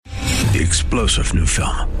The explosive new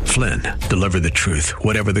film, Flynn, deliver the truth,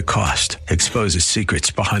 whatever the cost, exposes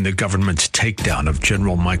secrets behind the government's takedown of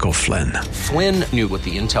General Michael Flynn. Flynn knew what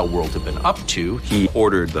the intel world had been up to. He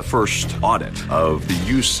ordered the first audit of the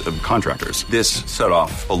use of contractors. This set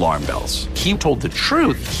off alarm bells. He told the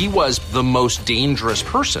truth. He was the most dangerous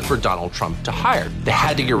person for Donald Trump to hire. They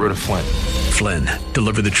had to get rid of Flynn. Flynn,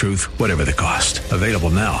 deliver the truth, whatever the cost. Available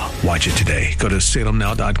now. Watch it today. Go to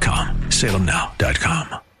salemnow.com.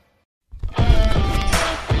 salemnow.com.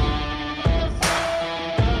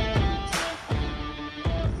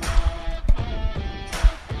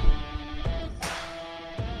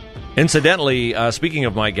 Incidentally, speaking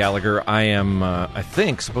of Mike Gallagher, I am, I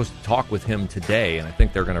think, supposed to talk with him today, and I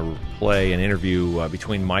think they're going to play an interview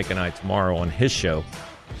between Mike and I tomorrow on his show.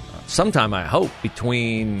 Sometime, I hope,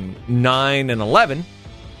 between 9 and 11,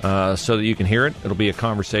 so that you can hear it. It'll be a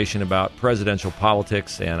conversation about presidential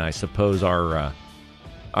politics, and I suppose our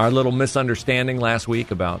little misunderstanding last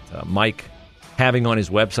week about Mike having on his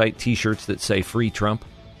website T-shirts that say Free Trump.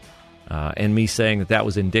 And me saying that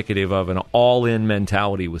was indicative of an all-in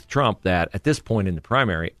mentality with Trump that at this point in the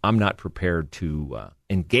primary, I'm not prepared to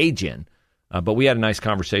engage in. But we had a nice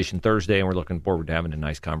conversation Thursday, and we're looking forward to having a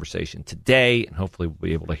nice conversation today, and hopefully we'll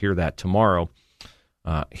be able to hear that tomorrow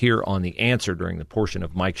here on The Answer during the portion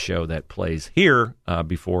of Mike's show that plays here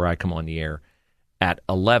before I come on the air at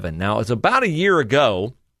 11. Now, it's about a year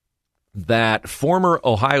ago that former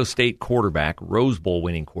Ohio State quarterback, Rose Bowl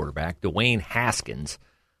winning quarterback, Dwayne Haskins,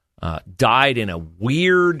 died in a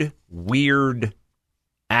weird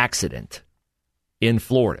accident in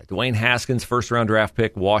Florida. Dwayne Haskins, first-round draft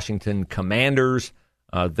pick, Washington Commanders,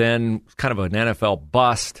 then kind of an NFL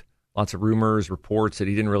bust. Lots of rumors, reports that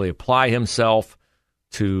he didn't really apply himself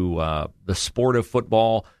to the sport of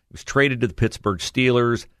football. He was traded to the Pittsburgh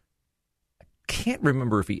Steelers. I can't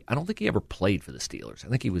remember I don't think he ever played for the Steelers. I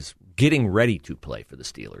think he was getting ready to play for the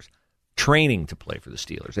Steelers, training to play for the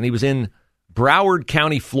Steelers. And he was in Broward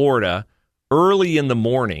County, Florida, early in the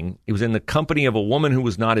morning. He was in the company of a woman who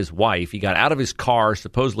was not his wife. He got out of his car,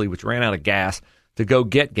 supposedly, which ran out of gas, to go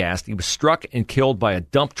get gas. He was struck and killed by a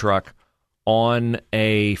dump truck on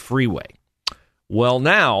a freeway. Well,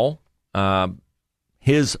 now,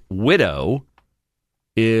 his widow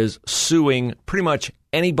is suing pretty much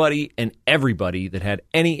anybody and everybody that had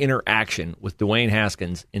any interaction with Dwayne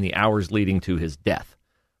Haskins in the hours leading to his death.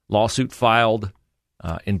 Lawsuit filed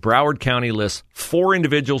in Broward County lists 4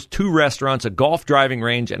 individuals, 2 restaurants, a golf driving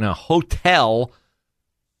range, and a hotel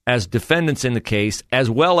as defendants in the case, as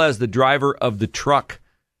well as the driver of the truck,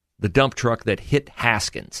 the dump truck that hit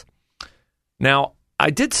Haskins. Now, I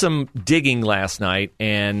did some digging last night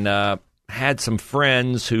and had some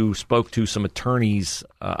friends who spoke to some attorneys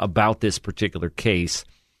about this particular case.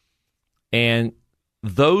 And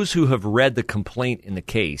those who have read the complaint in the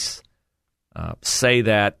case say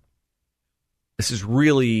that this is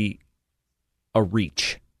really a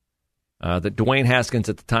reach. That Dwayne Haskins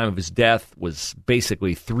at the time of his death was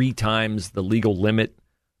basically 3 times the legal limit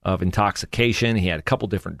of intoxication. He had a couple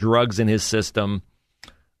different drugs in his system.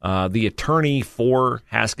 The attorney for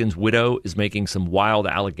Haskins' widow is making some wild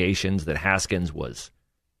allegations that Haskins was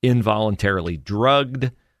involuntarily drugged,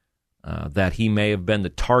 that he may have been the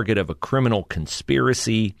target of a criminal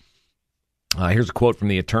conspiracy. Here's a quote from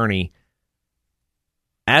the attorney.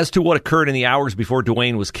 As to what occurred in the hours before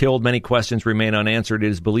Dwayne was killed, many questions remain unanswered. It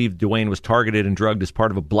is believed Dwayne was targeted and drugged as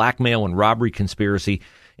part of a blackmail and robbery conspiracy.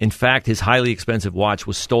 In fact, his highly expensive watch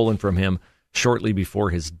was stolen from him shortly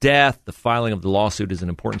before his death. The filing of the lawsuit is an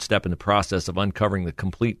important step in the process of uncovering the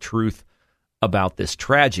complete truth about this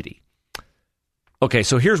tragedy. Okay,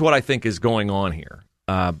 so here's what I think is going on here.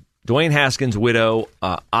 Dwayne Haskins' widow,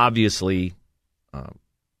 obviously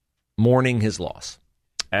mourning his loss,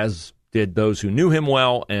 as did those who knew him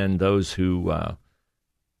well and those who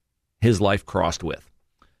his life crossed with.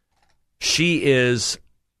 She is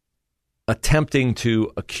attempting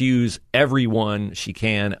to accuse everyone she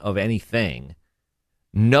can of anything,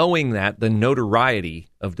 knowing that the notoriety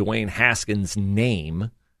of Dwayne Haskins'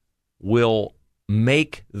 name will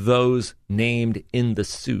make those named in the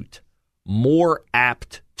suit more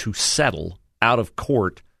apt to settle out of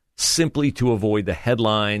court simply to avoid the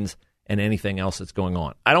headlines and anything else that's going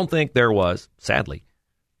on. I don't think there was, sadly,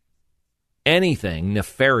 anything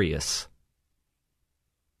nefarious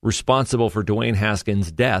responsible for Dwayne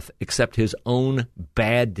Haskins' death except his own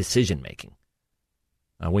bad decision-making.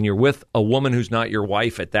 When you're with a woman who's not your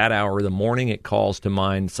wife at that hour of the morning, it calls to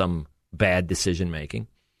mind some bad decision-making.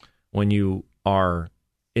 When you are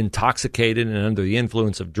intoxicated and under the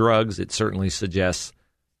influence of drugs, it certainly suggests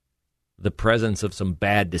the presence of some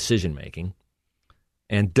bad decision-making.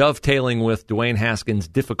 And dovetailing with Dwayne Haskins'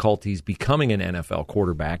 difficulties becoming an NFL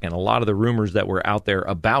quarterback and a lot of the rumors that were out there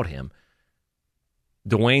about him,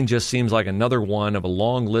 Dwayne just seems like another one of a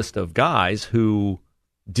long list of guys who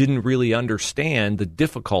didn't really understand the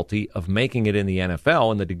difficulty of making it in the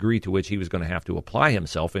NFL and the degree to which he was going to have to apply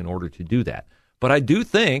himself in order to do that. But I do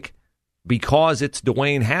think because it's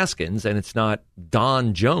Dwayne Haskins and it's not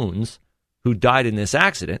Don Jones who died in this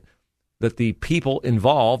accident, that the people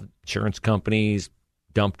involved, insurance companies,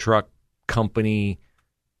 dump truck company,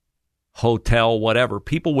 hotel, whatever,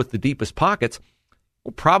 people with the deepest pockets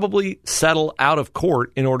will probably settle out of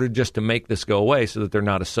court in order just to make this go away so that they're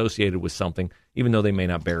not associated with something, even though they may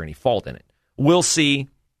not bear any fault in it. We'll see,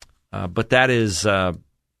 but that is the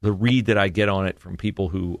read that I get on it from people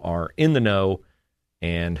who are in the know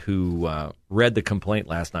and who read the complaint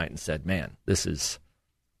last night and said, man, this is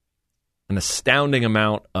an astounding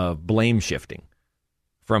amount of blame shifting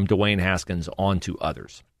from Dwayne Haskins onto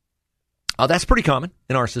others. That's pretty common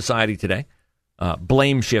in our society today,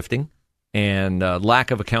 blame shifting and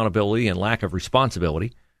lack of accountability and lack of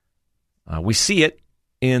responsibility. We see it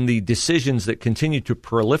in the decisions that continue to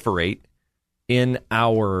proliferate in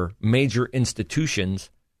our major institutions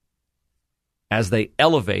as they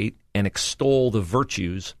elevate and extol the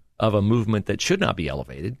virtues of a movement that should not be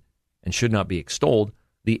elevated and should not be extolled,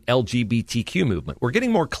 the LGBTQ movement. We're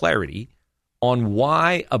getting more clarity on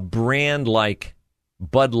why a brand like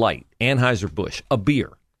Bud Light, Anheuser-Busch, a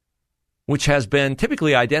beer, which has been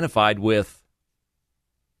typically identified with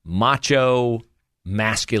macho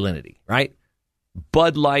masculinity, right?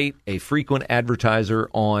 Bud Light, a frequent advertiser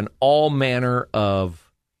on all manner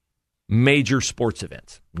of major sports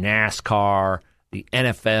events, NASCAR, the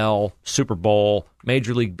NFL, Super Bowl,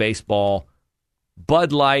 Major League Baseball.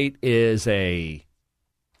 Bud Light is a,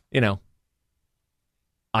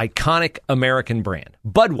 iconic American brand.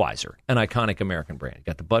 Budweiser, an iconic American brand. You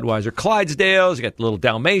got the Budweiser Clydesdales, you got the little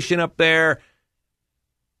Dalmatian up there.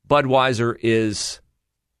 Budweiser is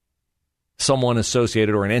someone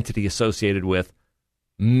associated or an entity associated with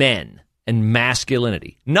men and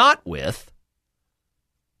masculinity, not with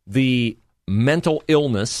the mental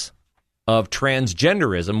illness of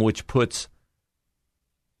transgenderism, which puts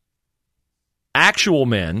actual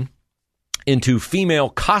men into female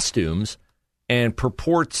costumes and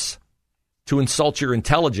purports to insult your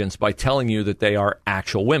intelligence by telling you that they are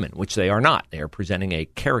actual women, which they are not. They are presenting a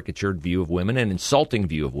caricatured view of women, an insulting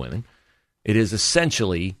view of women. It is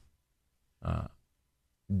essentially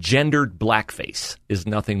gendered blackface, is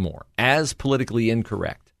nothing more. As politically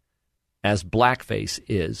incorrect as blackface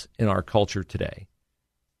is in our culture today,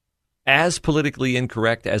 as politically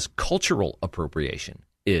incorrect as cultural appropriation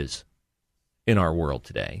is in our world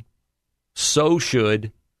today, so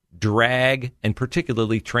should drag and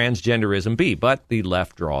particularly transgenderism be. But the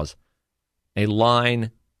left draws a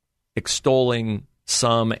line extolling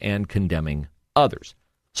some and condemning others.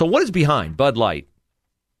 So what is behind Bud Light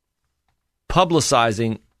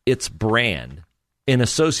publicizing its brand in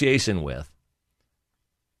association with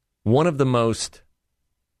one of the most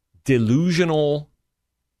delusional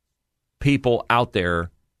people out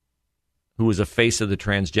there who is a face of the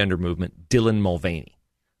transgender movement, Dylan Mulvaney?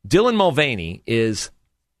 Dylan Mulvaney is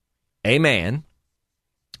a man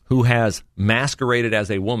who has masqueraded as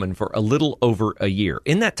a woman for a little over a year.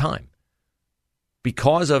 In that time,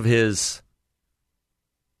 because of his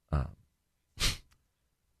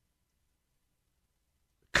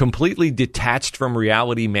completely detached from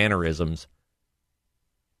reality mannerisms,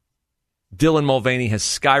 Dylan Mulvaney has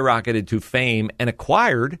skyrocketed to fame and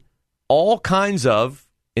acquired all kinds of,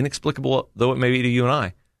 inexplicable though it may be to you and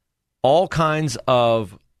I, all kinds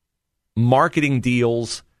of marketing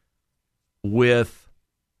deals with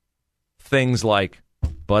things like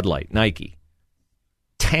Bud Light, Nike,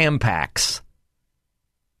 Tampax,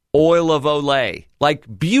 Oil of Olay,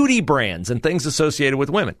 like beauty brands and things associated with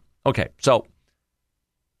women. Okay, so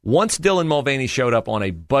once Dylan Mulvaney showed up on a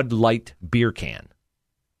Bud Light beer can,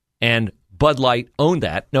 and Bud Light owned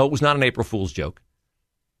that. No, it was not an April Fool's joke.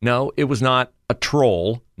 No, it was not a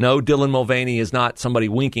troll. No, Dylan Mulvaney is not somebody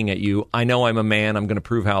winking at you. I know I'm a man. I'm going to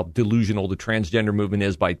prove how delusional the transgender movement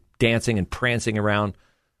is by dancing and prancing around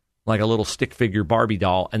like a little stick figure Barbie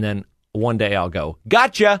doll. And then one day I'll go,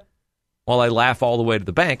 gotcha, while I laugh all the way to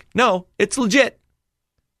the bank. No, it's legit.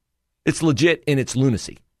 It's legit in its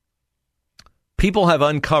lunacy. People have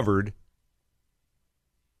uncovered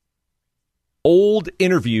old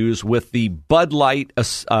interviews with the Bud Light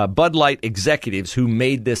executives who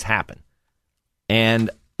made this happen. And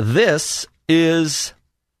this is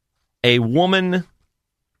a woman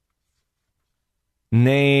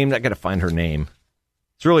named, I got to find her name.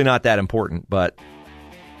 It's really not that important, but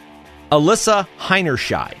Alyssa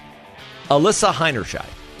Heinerscheid. Alyssa Heinerscheid.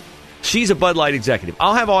 She's a Bud Light executive.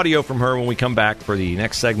 I'll have audio from her when we come back for the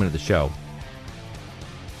next segment of the show,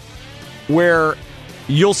 where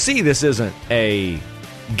you'll see this isn't a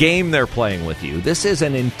game they're playing with you. This is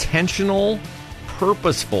an intentional,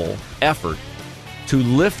 purposeful effort to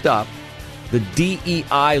lift up the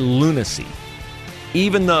DEI lunacy,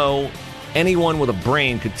 even though anyone with a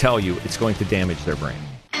brain could tell you it's going to damage their brain.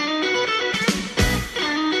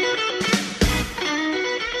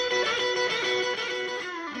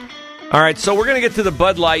 All right, so we're going to get to the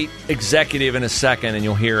Bud Light executive in a second, and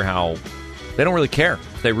you'll hear how they don't really care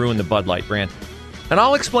if they ruin the Bud Light brand. And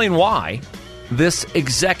I'll explain why this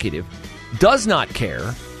executive does not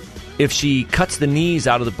care if she cuts the knees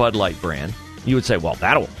out of the Bud Light brand. You would say, well,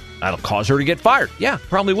 that'll cause her to get fired. Yeah,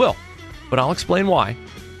 probably will. But I'll explain why.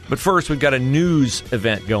 But first, we've got a news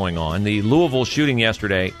event going on. The Louisville shooting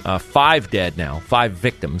yesterday, 5 dead now, 5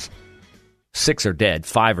 victims. 6 are dead,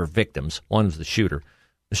 5 are victims. One was the shooter.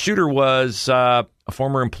 The shooter was a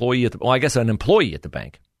former employee an employee at the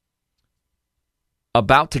bank,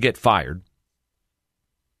 about to get fired.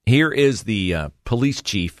 Here is the police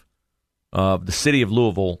chief of the city of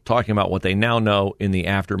Louisville talking about what they now know in the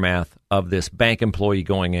aftermath of this bank employee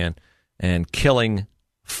going in and killing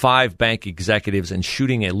 5 bank executives and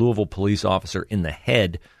shooting a Louisville police officer in the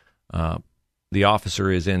head. The officer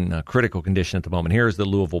is in critical condition at the moment. Here is the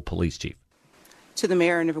Louisville police chief. To the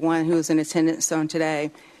mayor and everyone who is in attendance on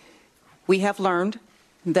today, we have learned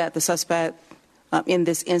that the suspect in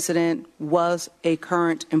this incident was a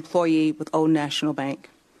current employee with Old National Bank.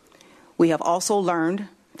 We have also learned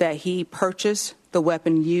that he purchased the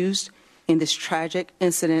weapon used in this tragic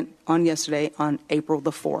incident on yesterday, on April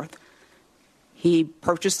the 4th. He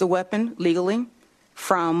purchased the weapon legally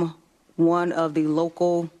from one of the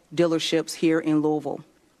local dealerships here in Louisville.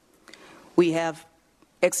 We have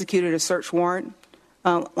executed a search warrant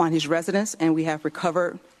on his residence, and we have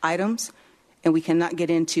recovered items, and we cannot get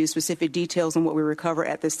into specific details on what we recover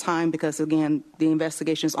at this time because, again, the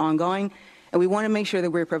investigation is ongoing, and we want to make sure that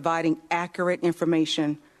we're providing accurate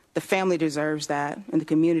information. The family deserves that, and the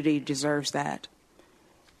community deserves that.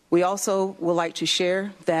 We also would like to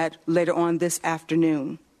share that later on this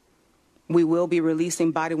afternoon, we will be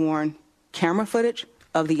releasing body-worn camera footage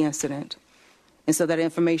of the incident, and so that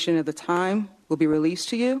information at the time will be released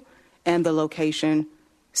to you, and the location,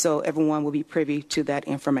 so everyone will be privy to that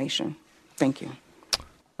information. Thank you.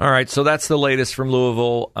 All right, so that's the latest from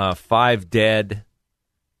Louisville. 5 dead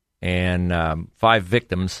and 5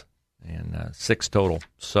 victims and 6 total.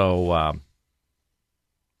 So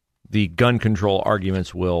the gun control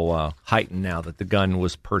arguments will heighten now that the gun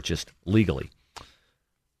was purchased legally.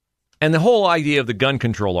 And the whole idea of the gun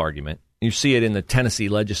control argument, you see it in the Tennessee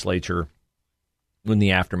legislature in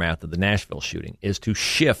the aftermath of the Nashville shooting, is to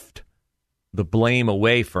shift the blame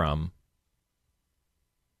away from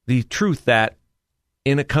the truth that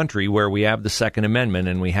in a country where we have the Second Amendment,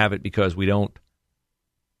 and we have it because we don't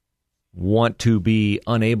want to be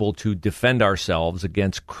unable to defend ourselves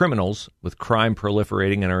against criminals with crime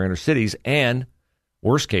proliferating in our inner cities, and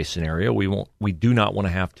worst case scenario, we do not want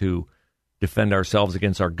to have to defend ourselves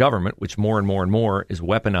against our government, which more and more and more is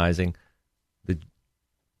weaponizing the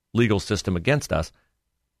legal system against us.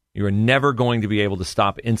 You are never going to be able to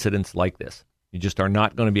stop incidents like this. You just are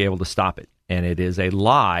not going to be able to stop it. And it is a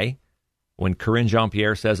lie when Karine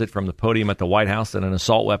Jean-Pierre says it from the podium at the White House that an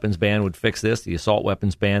assault weapons ban would fix this. The assault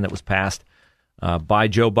weapons ban that was passed by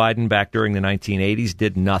Joe Biden back during the 1980s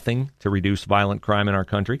did nothing to reduce violent crime in our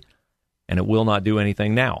country, and it will not do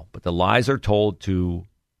anything now. But the lies are told to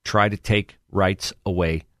try to take rights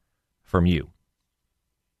away from you.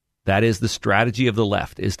 That is the strategy of the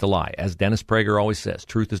left, is to lie. As Dennis Prager always says,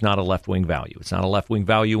 truth is not a left-wing value. It's not a left-wing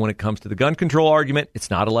value when it comes to the gun control argument.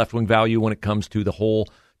 It's not a left-wing value when it comes to the whole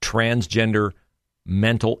transgender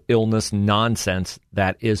mental illness nonsense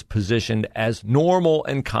that is positioned as normal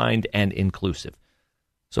and kind and inclusive.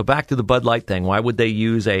 So back to the Bud Light thing. Why would they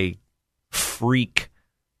use a freak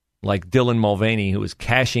like Dylan Mulvaney, who is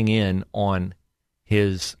cashing in on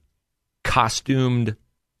his costumed,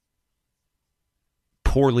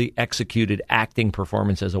 poorly executed acting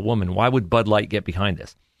performance as a woman? Why would Bud Light get behind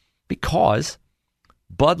this? Because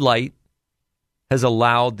Bud Light has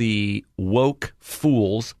allowed the woke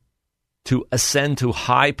fools to ascend to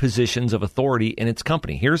high positions of authority in its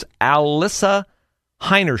company. Here's Alyssa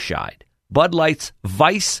Heinerscheid, Bud Light's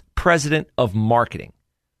vice president of marketing,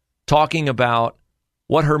 talking about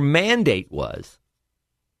what her mandate was.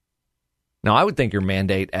 Now, I would think your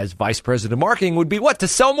mandate as vice president of marketing would be what? To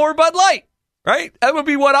sell more Bud Light, right? That would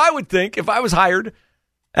be what I would think if I was hired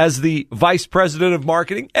as the vice president of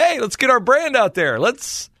marketing. Hey, let's get our brand out there.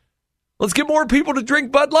 Let's Let's get more people to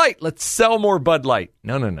drink Bud Light. Let's sell more Bud Light.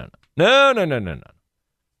 No.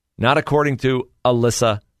 Not according to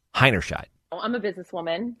Alyssa Heinerscheid. I'm a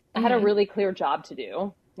businesswoman. I had a really clear job to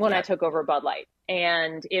do when I took over Bud Light.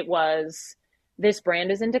 And it was, this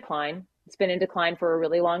brand is in decline. It's been in decline for a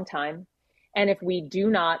really long time. And if we do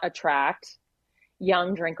not attract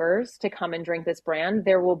young drinkers to come and drink this brand,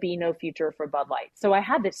 there will be no future for Bud Light. So I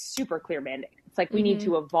had this super clear mandate. It's like, we need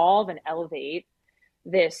to evolve and elevate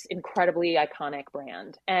this incredibly iconic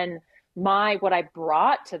brand. And what I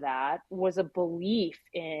brought to that was a belief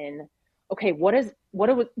in, okay, what does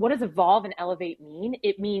evolve and elevate mean?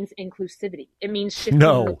 It means inclusivity. It means shifting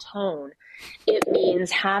the tone. It means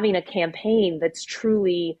having a campaign that's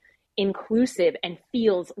truly inclusive and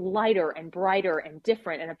feels lighter and brighter and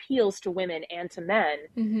different and appeals to women and to men.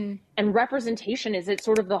 Mm-hmm. And representation is at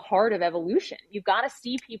sort of the heart of evolution. You've got to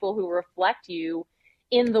see people who reflect you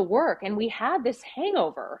in the work. And we had this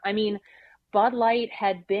hangover. I mean, Bud Light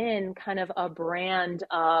had been kind of a brand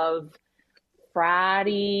of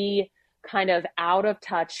fratty, kind of out of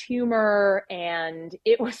touch humor. And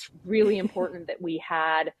it was really important that we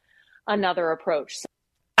had another approach.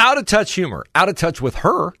 Out of touch humor, out of touch with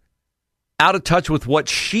her, out of touch with what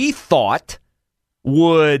she thought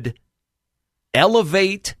would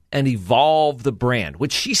elevate and evolve the brand,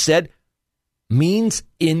 which she said means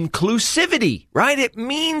inclusivity, right? It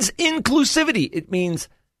means inclusivity. It means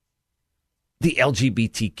the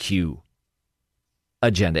LGBTQ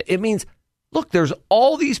agenda. It means, look, there's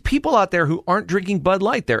all these people out there who aren't drinking Bud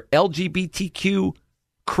Light. They're LGBTQ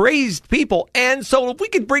crazed people. And so if we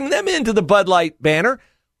could bring them into the Bud Light banner,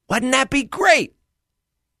 wouldn't that be great?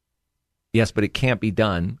 Yes, but it can't be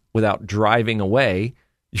done without driving away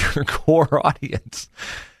your core audience.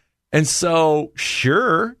 And so,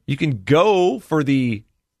 sure, you can go for the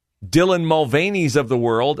Dylan Mulvaney's of the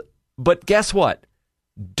world, but guess what?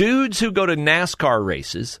 Dudes who go to NASCAR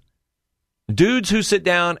races, dudes who sit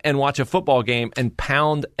down and watch a football game and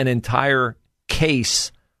pound an entire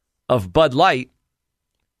case of Bud Light,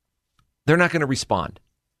 they're not going to respond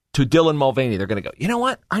to Dylan Mulvaney. They're going to go, you know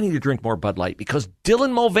what? I need to drink more Bud Light because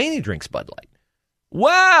Dylan Mulvaney drinks Bud Light.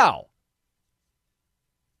 Wow!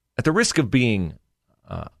 At the risk of being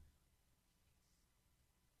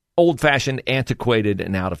old-fashioned, antiquated,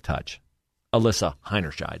 and out of touch, Alyssa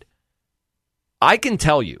Heinerscheid, I can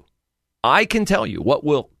tell you what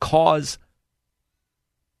will cause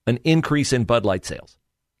an increase in Bud Light sales.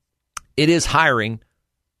 It is hiring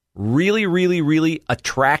really, really, really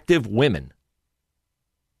attractive women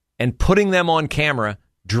and putting them on camera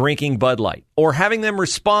drinking Bud Light, or having them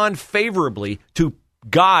respond favorably to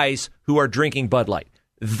guys who are drinking Bud Light.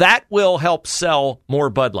 That will help sell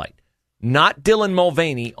more Bud Light, not Dylan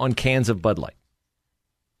Mulvaney on cans of Bud Light.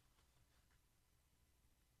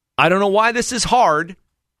 I don't know why this is hard.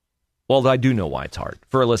 Well, I do know why it's hard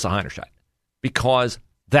for Alyssa Heinerscheid, because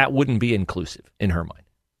that wouldn't be inclusive in her mind.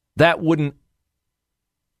 That wouldn't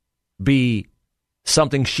be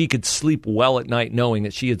something she could sleep well at night knowing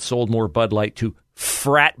that she had sold more Bud Light to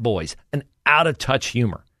frat boys, an out-of-touch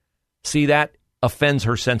humor. See, that offends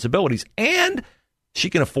her sensibilities, and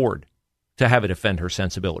she can afford to have it offend her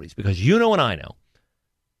sensibilities, because you know and I know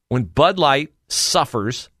when Bud Light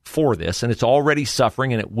suffers for this, and it's already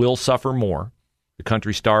suffering and it will suffer more. The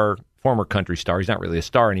country star, former country star, he's not really a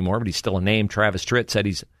star anymore, but he's still a name. Travis Tritt said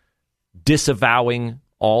he's disavowing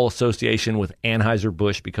all association with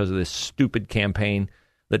Anheuser-Busch because of this stupid campaign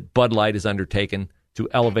that Bud Light has undertaken to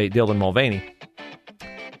elevate Dylan Mulvaney.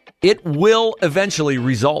 It will eventually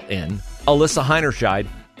result in Alyssa Heinerscheid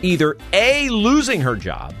either A, losing her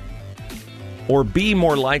job, or B,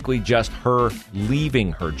 more likely just her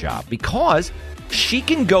leaving her job, because she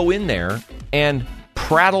can go in there and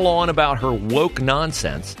prattle on about her woke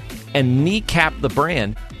nonsense and kneecap the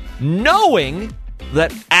brand, knowing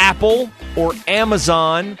that Apple or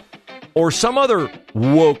Amazon or some other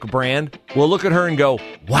woke brand will look at her and go,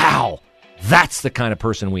 wow, that's the kind of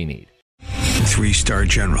person we need. 3-star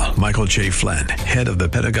General Michael J. Flynn, head of the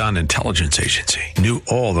Pentagon Intelligence Agency, knew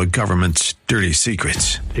all the government's dirty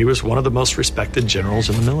secrets. He was one of the most respected generals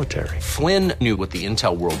in the military. Flynn knew what the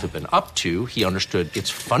intel world had been up to. He understood its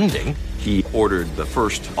funding. He ordered the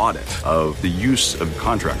first audit of the use of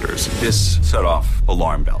contractors. This set off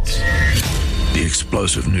alarm bells. The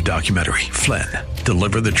explosive new documentary, Flynn,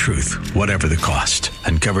 Deliver the Truth, Whatever the Cost,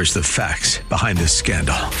 uncovers the facts behind this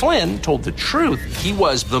scandal. Flynn told the truth. He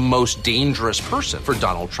was the most dangerous person for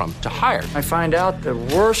Donald Trump to hire. I find out the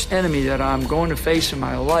worst enemy that I'm going to face in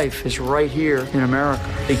my life is right here in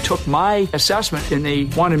America. They took my assessment and they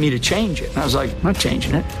wanted me to change it. And I was like, I'm not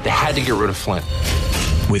changing it. They had to get rid of Flynn.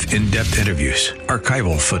 With in-depth interviews,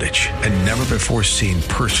 archival footage, and never-before-seen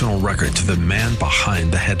personal records of the man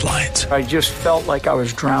behind the headlines. I just felt like I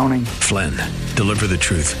was drowning. Flynn, deliver the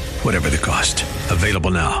truth, whatever the cost.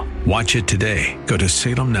 Available now. Watch it today. Go to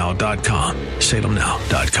salemnow.com.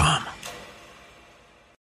 salemnow.com.